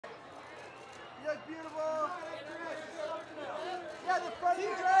Good, beautiful. Yeah, the front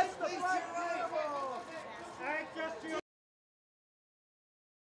dress, the front, beautiful.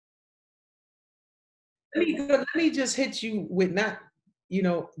 Let me just hit you with not,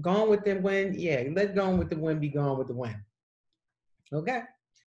 gone with the wind. Yeah, let gone with the wind be gone with the wind. Okay.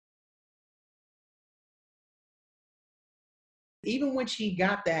 Even when she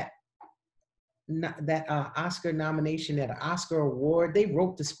got that Oscar nomination, that Oscar award, they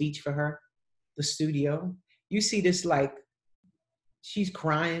wrote the speech for her, the studio. You see this, like, she's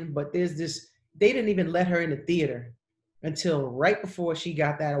crying, but there's this, they didn't even let her in the theater until right before she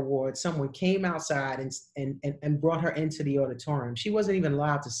got that award. Someone came outside and brought her into the auditorium. She wasn't even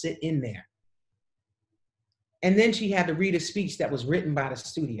allowed to sit in there. And then she had to read a speech that was written by the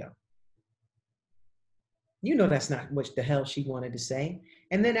studio. You know that's not what the hell she wanted to say.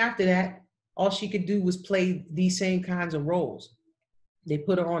 And then after that, all she could do was play these same kinds of roles. They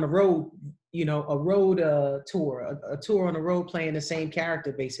put her on a road, a road tour, a tour on the road playing the same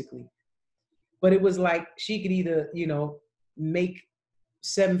character, basically. But it was like she could either, make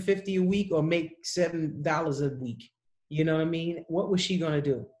 $7.50 a week or make $7 a week. You know what I mean? What was she gonna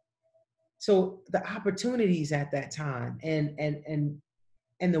do? So the opportunities at that time and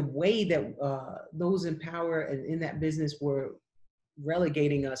the way that those in power and in that business were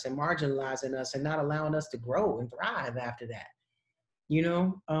relegating us and marginalizing us and not allowing us to grow and thrive after that,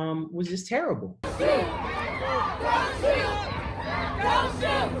 was just terrible. Don't shoot! Don't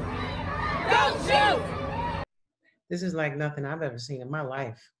shoot! Don't shoot! This is like nothing I've ever seen in my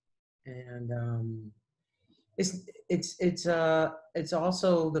life, and it's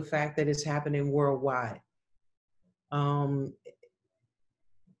also the fact that it's happening worldwide.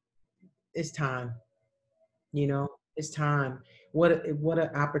 It's time, it's time. What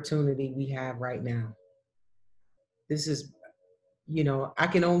an opportunity we have right now. This is, I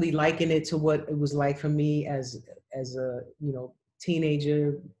can only liken it to what it was like for me as a,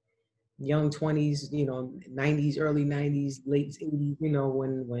 teenager, young 20s, 90s, early 90s, late 80s,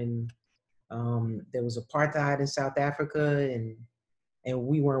 when there was apartheid in South Africa and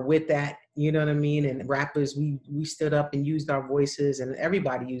we weren't with that, you know what I mean? And rappers, we stood up and used our voices, and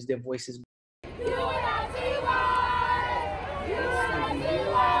everybody used their voices.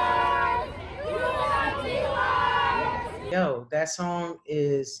 Yo, that song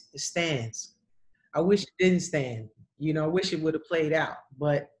stands. I wish it didn't stand. I wish it would have played out.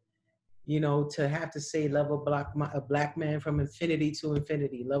 But, to have to say love a black man from infinity to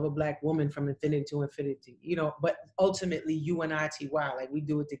infinity, love a black woman from infinity to infinity, but ultimately UNITY, like we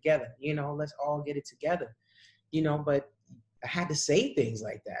do it together, let's all get it together, but I had to say things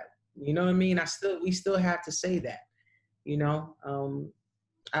like that. You know what I mean? We still have to say that,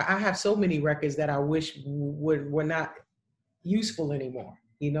 I have so many records that I wish were not useful anymore,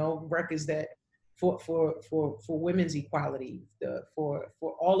 records that for women's equality, for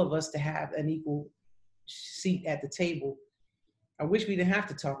all of us to have an equal seat at the table. I wish we didn't have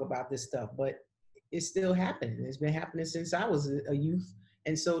to talk about this stuff, but it's still happening. It's been happening since I was a youth.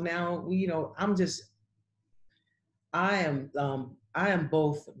 And so now, I am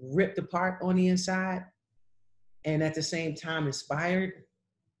both ripped apart on the inside and at the same time inspired,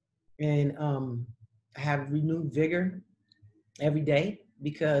 and have renewed vigor every day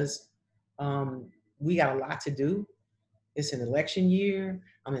because we got a lot to do. It's an election year.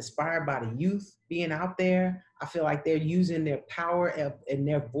 I'm inspired by the youth being out there. I feel like they're using their power and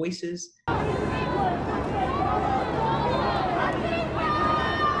their voices.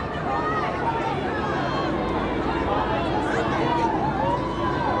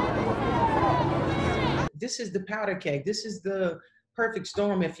 This is the powder keg. This is the perfect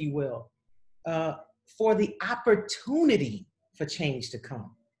storm, if you will, for the opportunity for change to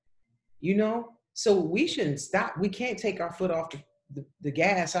come. So we shouldn't stop. We can't take our foot off the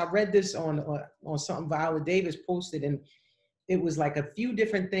gas. I read this on something Viola Davis posted, and it was like a few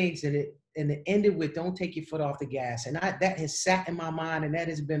different things, and it ended with "Don't take your foot off the gas." And that has sat in my mind, and that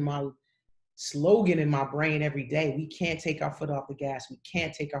has been my slogan in my brain every day. We can't take our foot off the gas. We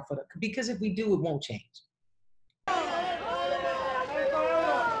can't take our foot off, because if we do, it won't change.